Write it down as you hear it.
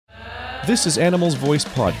This is Animals Voice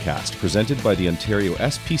Podcast, presented by the Ontario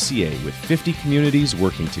SPCA with 50 communities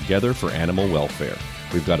working together for animal welfare.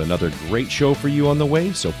 We've got another great show for you on the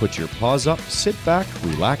way, so put your paws up, sit back,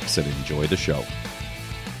 relax, and enjoy the show.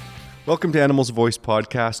 Welcome to Animals Voice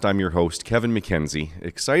Podcast. I'm your host, Kevin McKenzie.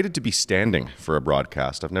 Excited to be standing for a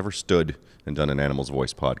broadcast. I've never stood and done an Animals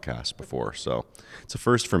Voice podcast before, so it's a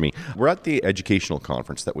first for me. We're at the educational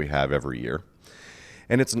conference that we have every year,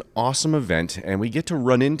 and it's an awesome event, and we get to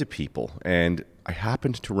run into people. And I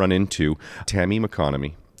happened to run into Tammy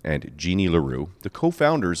McConomy and Jeannie LaRue, the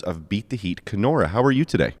co-founders of Beat the Heat Kenora. How are you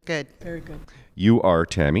today? Good. Very good. You are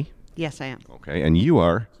Tammy? Yes, I am. Okay, and you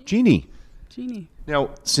are Jeannie. Jeannie. Now,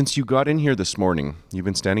 since you got in here this morning, you've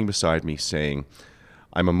been standing beside me saying,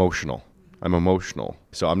 I'm emotional.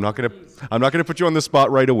 So I'm not gonna put you on the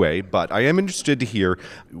spot right away, but I am interested to hear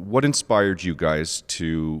what inspired you guys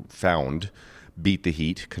to found Beat the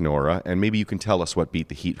Heat Kenora, and maybe you can tell us what Beat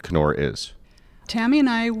the Heat Kenora is. Tammy and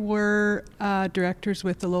I were directors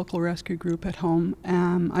with the local rescue group at home.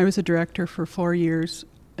 I was a director for 4 years.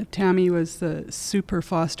 Tammy was the super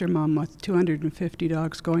foster mom with 250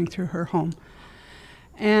 dogs going through her home.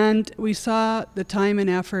 And we saw the time and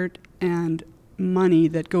effort and money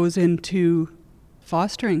that goes into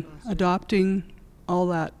fostering, adopting, all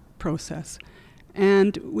that process.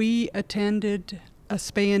 And we attended a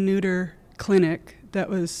spay and neuter clinic that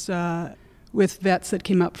was with vets that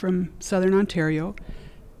came up from Southern Ontario.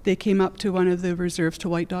 They came up to one of the reserves, to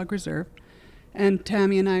White Dog Reserve, and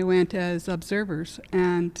Tammy and I went as observers,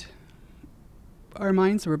 and our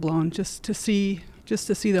minds were blown just to see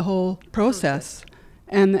the whole process.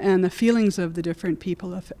 And the feelings of the different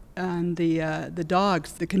people and the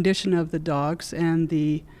dogs, the condition of the dogs, and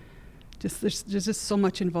there's just so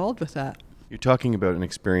much involved with that. You're talking about an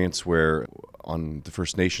experience where on the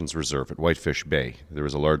First Nations Reserve at Whitefish Bay, there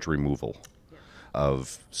was a large removal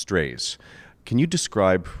of strays. Can you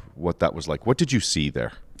describe what that was like? What did you see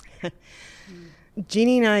there?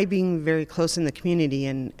 Jeannie and I, being very close in the community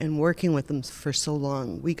and working with them for so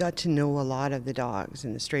long, we got to know a lot of the dogs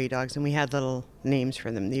and the stray dogs, and we had little names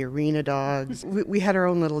for them, the arena dogs. We had our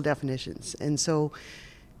own little definitions. And so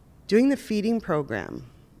doing the feeding program,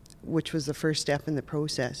 which was the first step in the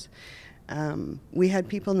process, we had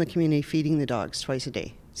people in the community feeding the dogs twice a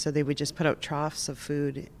day. So they would just put out troughs of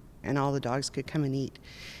food and all the dogs could come and eat.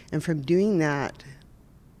 And from doing that,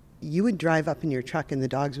 you would drive up in your truck and the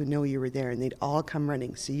dogs would know you were there and they'd all come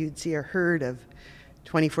running. So you'd see a herd of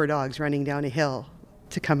 24 dogs running down a hill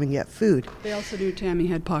to come and get food. They also knew Tammy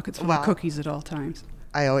had pockets full of cookies at all times.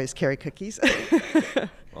 I always carry cookies.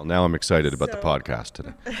 Well, now I'm excited about the podcast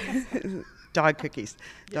today. Dog cookies.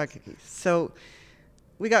 So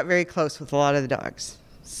we got very close with a lot of the dogs.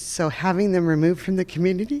 So having them removed from the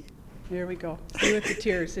community. There we go. See with the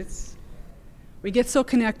tears. We get so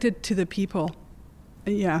connected to the people.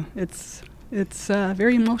 Yeah, it's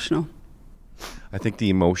very emotional. I think the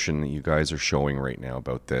emotion that you guys are showing right now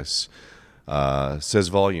about this says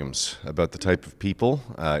volumes about the type of people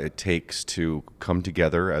it takes to come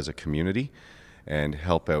together as a community and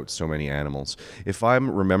help out so many animals. If I'm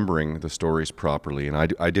remembering the stories properly, and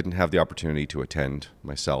I didn't have the opportunity to attend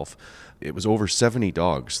myself, it was over 70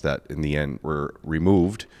 dogs that in the end were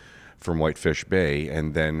removed from Whitefish Bay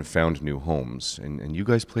and then found new homes. And you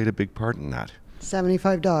guys played a big part in that.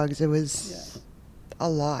 75 dogs. It was a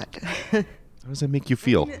lot. How does that make you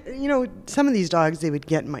feel? You know, some of these dogs, they would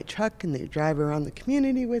get in my truck and they'd drive around the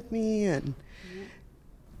community with me, and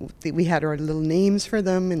we had our little names for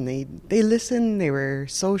them, and they listened, they were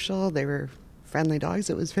social, they were friendly dogs.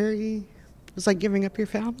 It was like giving up your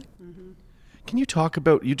family. Mm-hmm. Can you talk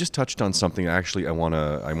about, you just touched on something actually I want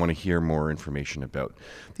to hear more information about.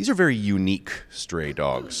 These are very unique stray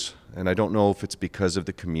dogs, and I don't know if it's because of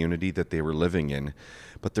the community that they were living in,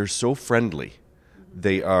 but they're so friendly.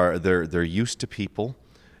 They're used to people,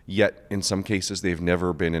 yet in some cases they've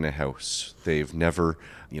never been in a house. They've never,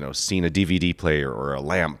 seen a DVD player or a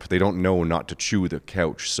lamp. They don't know not to chew the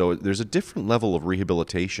couch. So there's a different level of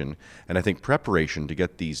rehabilitation and I think preparation to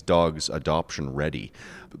get these dogs adoption ready.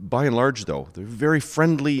 By and large though, they're very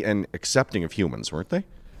friendly and accepting of humans, weren't they?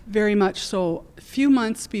 Very much so. A few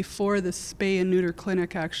months before the spay and neuter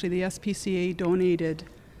clinic, actually, the SPCA donated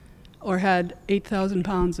or had 8,000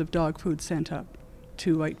 pounds of dog food sent up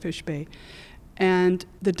to Whitefish Bay. And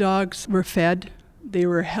the dogs were fed. They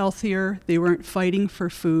were healthier. They weren't fighting for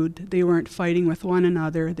food. They weren't fighting with one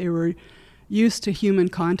another. They were used to human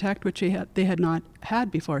contact, which they had not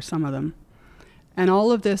had before, some of them. And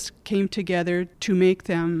all of this came together to make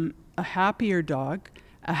them a happier dog,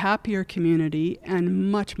 a happier community,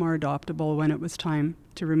 and much more adoptable when it was time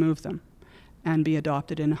to remove them and be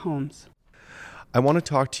adopted in homes. I want to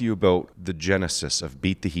talk to you about the genesis of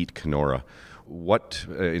Beat the Heat Kenora. What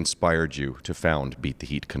inspired you to found Beat the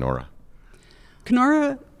Heat Kenora?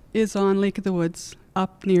 Kenora is on Lake of the Woods,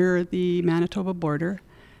 up near the Manitoba border.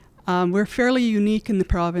 We're fairly unique in the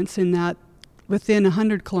province in that within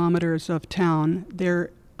 100 kilometers of town,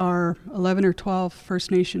 there are 11 or 12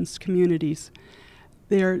 First Nations communities.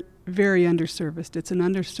 They're very underserviced. It's an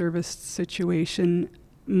underserviced situation,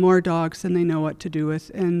 more dogs than they know what to do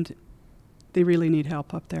with, and they really need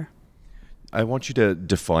help up there. I want you to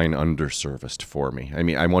define underserviced for me. I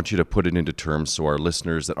mean, I want you to put it into terms so our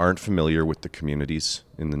listeners that aren't familiar with the communities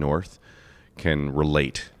in the north can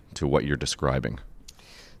relate to what you're describing.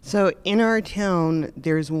 So in our town,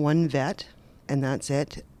 there's one vet, and that's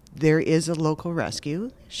it. There is a local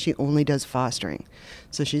rescue. She only does fostering.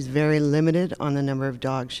 So she's very limited on the number of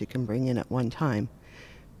dogs she can bring in at one time.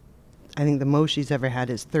 I think the most she's ever had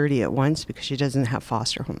is 30 at once because she doesn't have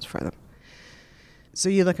foster homes for them. So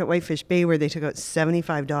you look at Whitefish Bay where they took out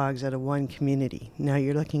 75 dogs out of one community. Now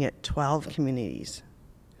you're looking at 12 communities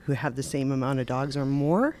who have the same amount of dogs or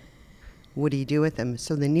more. What do you do with them?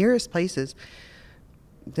 So the nearest places,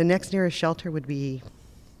 the next nearest shelter would be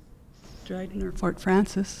Dryden or Fort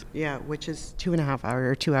Francis. Yeah, which is 2.5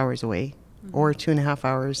 hours or 2 hours away, or 2.5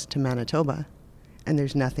 hours to Manitoba, and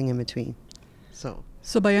there's nothing in between. So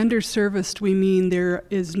by underserviced, we mean there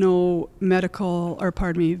is no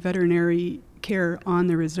veterinary care on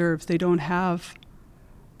the reserves. They don't have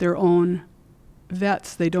their own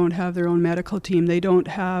vets. They don't have their own medical team. They don't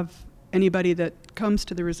have anybody that comes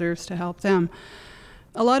to the reserves to help them.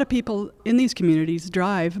 A lot of people in these communities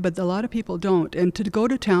drive, but a lot of people don't. And to go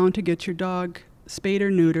to town to get your dog spayed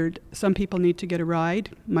or neutered, some people need to get a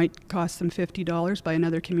ride. Might cost them $50 by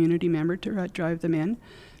another community member to drive them in.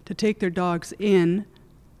 To take their dogs in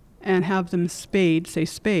and have them spayed,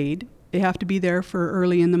 they have to be there for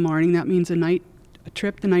early in the morning. That means a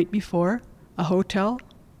trip the night before, a hotel,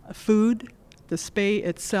 food, the spay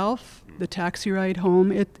itself, the taxi ride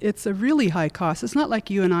home. It's a really high cost. It's not like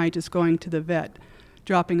you and I just going to the vet,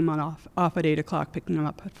 dropping them off at 8 o'clock, picking them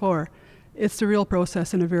up at 4. It's a real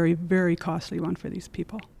process and a very, very costly one for these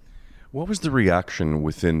people. What was the reaction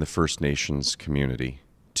within the First Nations community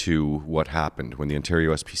to what happened when the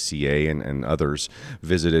Ontario SPCA and others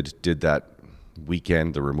did that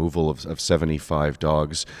weekend, the removal of 75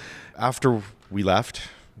 dogs? After we left,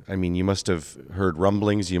 I mean, you must have heard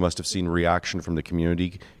rumblings, you must have seen reaction from the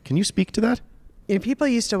community. Can you speak to that? You know, people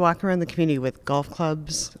used to walk around the community with golf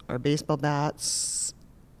clubs or baseball bats,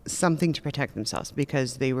 something to protect themselves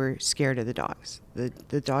because they were scared of the dogs.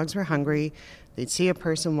 The dogs were hungry. They'd see a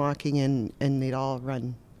person walking in and they'd all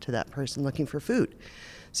run to that person looking for food.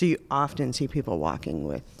 So you often see people walking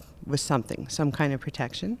with something, some kind of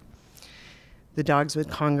protection. The dogs would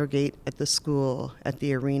congregate at the school, at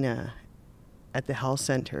the arena, at the health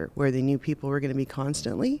center, where they knew people were going to be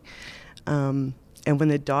constantly. And when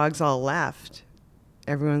the dogs all left,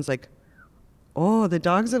 everyone's like, oh, the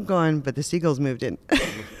dogs have gone, but the seagulls moved in.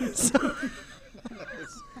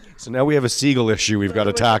 So now we have a seagull issue we've got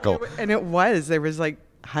to tackle. And there was like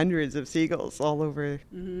hundreds of seagulls all over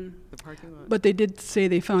the parking lot. But they did say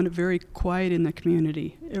they found it very quiet in the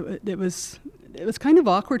community. It was kind of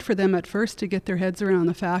awkward for them at first to get their heads around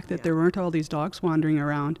the fact that there weren't all these dogs wandering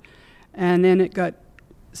around. And then it got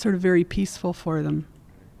sort of very peaceful for them.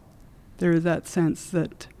 There was that sense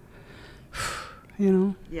that, you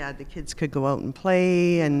know. Yeah, the kids could go out and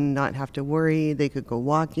play and not have to worry. They could go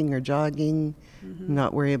walking or jogging,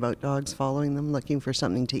 not worry about dogs following them, looking for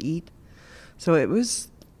something to eat. So it was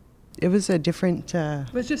a different...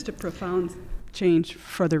 It was just a profound change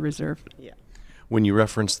for the reserve. Yeah. When you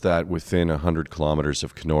reference that within 100 kilometers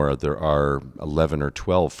of Kenora, there are 11 or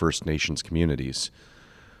 12 First Nations communities.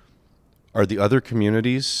 Are the other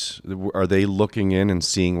communities, are they looking in and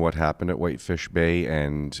seeing what happened at Whitefish Bay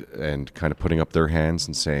and kind of putting up their hands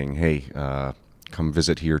and saying, hey, come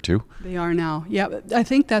visit here too? They are now. Yeah, I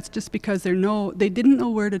think that's just because they didn't know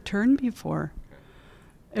where to turn before.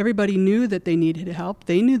 Everybody knew that they needed help.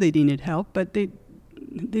 They knew they needed help, but they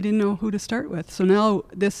didn't know who to start with. So now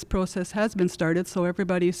this process has been started, so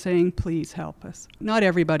everybody's saying, please help us. Not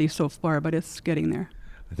everybody so far, but it's getting there.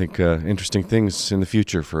 I think interesting things in the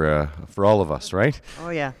future for all of us, right?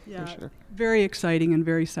 Oh, yeah, for sure. Very exciting and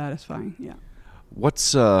very satisfying, yeah.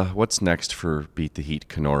 What's next for Beat the Heat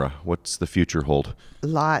Kenora? What's the future hold?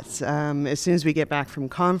 Lots. As soon as we get back from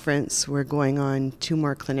conference, we're going on 2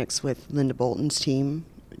 more clinics with Linda Bolton's team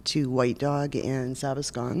to White Dog and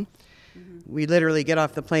Sabascon. We literally get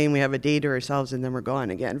off the plane, we have a day to ourselves, and then we're gone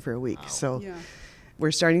again for a week. Wow. So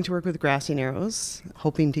we're starting to work with Grassy Narrows,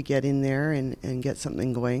 hoping to get in there and get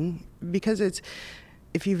something going. Because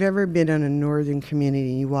If you've ever been in a northern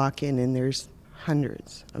community, you walk in and there's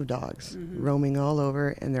hundreds of dogs roaming all over,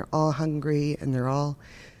 and they're all hungry and they're all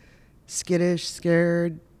skittish,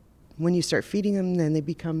 scared. When you start feeding them, then they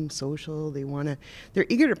become social. They're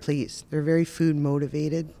eager to please. They're very food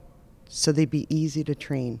motivated, so they'd be easy to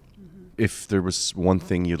train. If there was one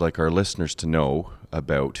thing you'd like our listeners to know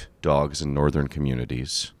about dogs in northern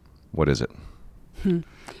communities, what is it?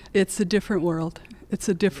 It's a different world. It's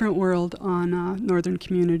a different world on a northern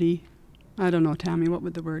community. I don't know, Tammy, what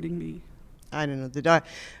would the wording be? I don't know.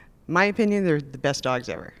 My opinion, they're the best dogs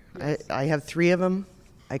ever. Yes. I have 3 of them.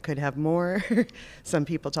 I could have more. Some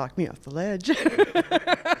people talk me off the ledge.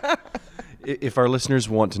 If our listeners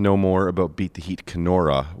want to know more about Beat the Heat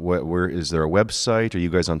Kenora, where is there a website? Are you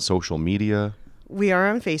guys on social media? We are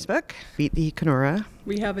on Facebook, Beat the Heat Kenora.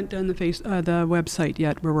 We haven't done the website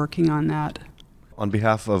yet. We're working on that. On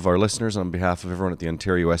behalf of our listeners, on behalf of everyone at the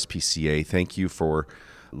Ontario SPCA, thank you for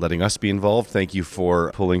letting us be involved. Thank you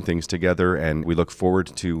for pulling things together, and we look forward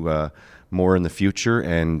to more in the future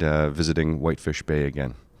and visiting Whitefish Bay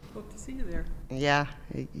again. Hope to see you there. Yeah,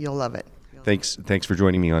 you'll love it. Thanks for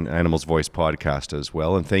joining me on Animals Voice Podcast as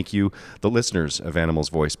well. And thank you, the listeners of Animals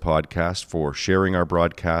Voice Podcast, for sharing our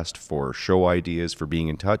broadcast, for show ideas, for being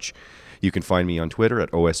in touch. You can find me on Twitter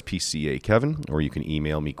at OSPCAKevin, or you can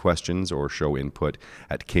email me questions or show input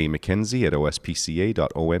at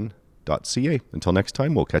kmckenzie@ospca.on.ca. Until next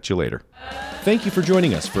time, we'll catch you later. Thank you for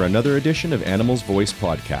joining us for another edition of Animals Voice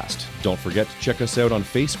Podcast. Don't forget to check us out on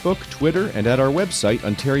Facebook, Twitter, and at our website,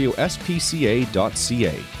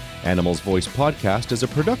 ontariospca.ca. Animals Voice Podcast is a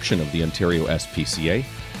production of the Ontario SPCA.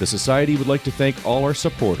 The Society would like to thank all our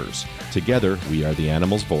supporters. Together, we are the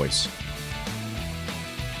Animals Voice.